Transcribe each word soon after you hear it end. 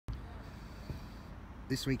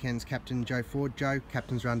this weekend's captain Joe Ford. Joe,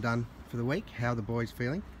 captain's run done for the week. How are the boys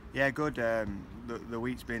feeling? Yeah, good. The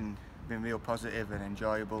week's been real positive and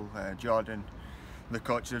enjoyable. Jordan, the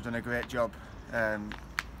coaches have done a great job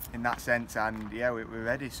in that sense, and yeah, we're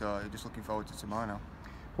ready. So just looking forward to tomorrow now.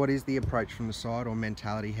 What is the approach from the side or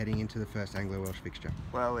mentality heading into the first Anglo-Welsh fixture?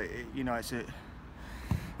 Well, it's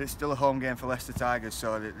still a home game for Leicester Tigers,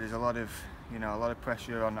 so there's a lot of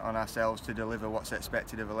pressure on ourselves to deliver what's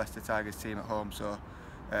expected of a Leicester Tigers team at home. So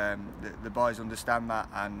the boys understand that,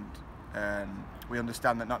 and we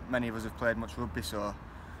understand that not many of us have played much rugby, so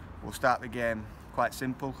we'll start the game quite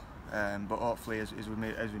simple, but hopefully as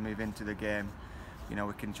we move into the game,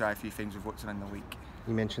 we can try a few things with what's in the week.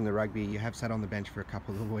 You mentioned the rugby. You have sat on the bench for a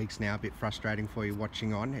couple of weeks now. A bit frustrating for you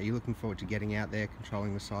watching on. Are you looking forward to getting out there,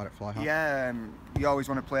 controlling the side at fly half? Yeah, you always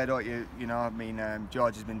want to play, don't you?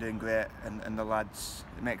 George has been doing great, and the lads.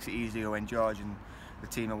 It makes it easier when George and the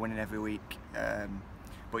team are winning every week.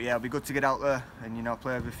 But yeah, it'll be good to get out there and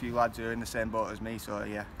play with a few lads who are in the same boat as me. So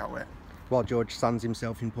yeah, can't wait. While George suns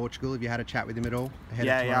himself in Portugal, have you had a chat with him at all ahead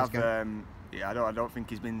of tomorrow's game? Yeah, I don't think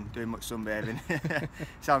he's been doing much sunbathing.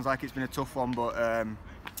 Sounds like it's been a tough one, but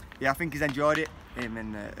yeah, I think he's enjoyed it, him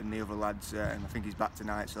and the other lads. I think he's back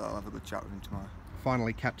tonight, so I'll have a good chat with him tomorrow.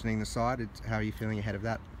 Finally captaining the side, how are you feeling ahead of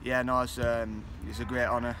that? Yeah, no, it's a great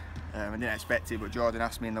honour. I didn't expect it, but Jordan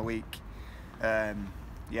asked me in the week. Yeah,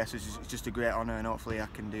 so it's just a great honour, and hopefully I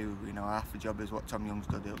can do half the job as what Tom Young's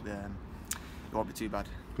done. It won't be too bad.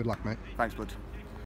 Good luck, mate. Thanks, bud.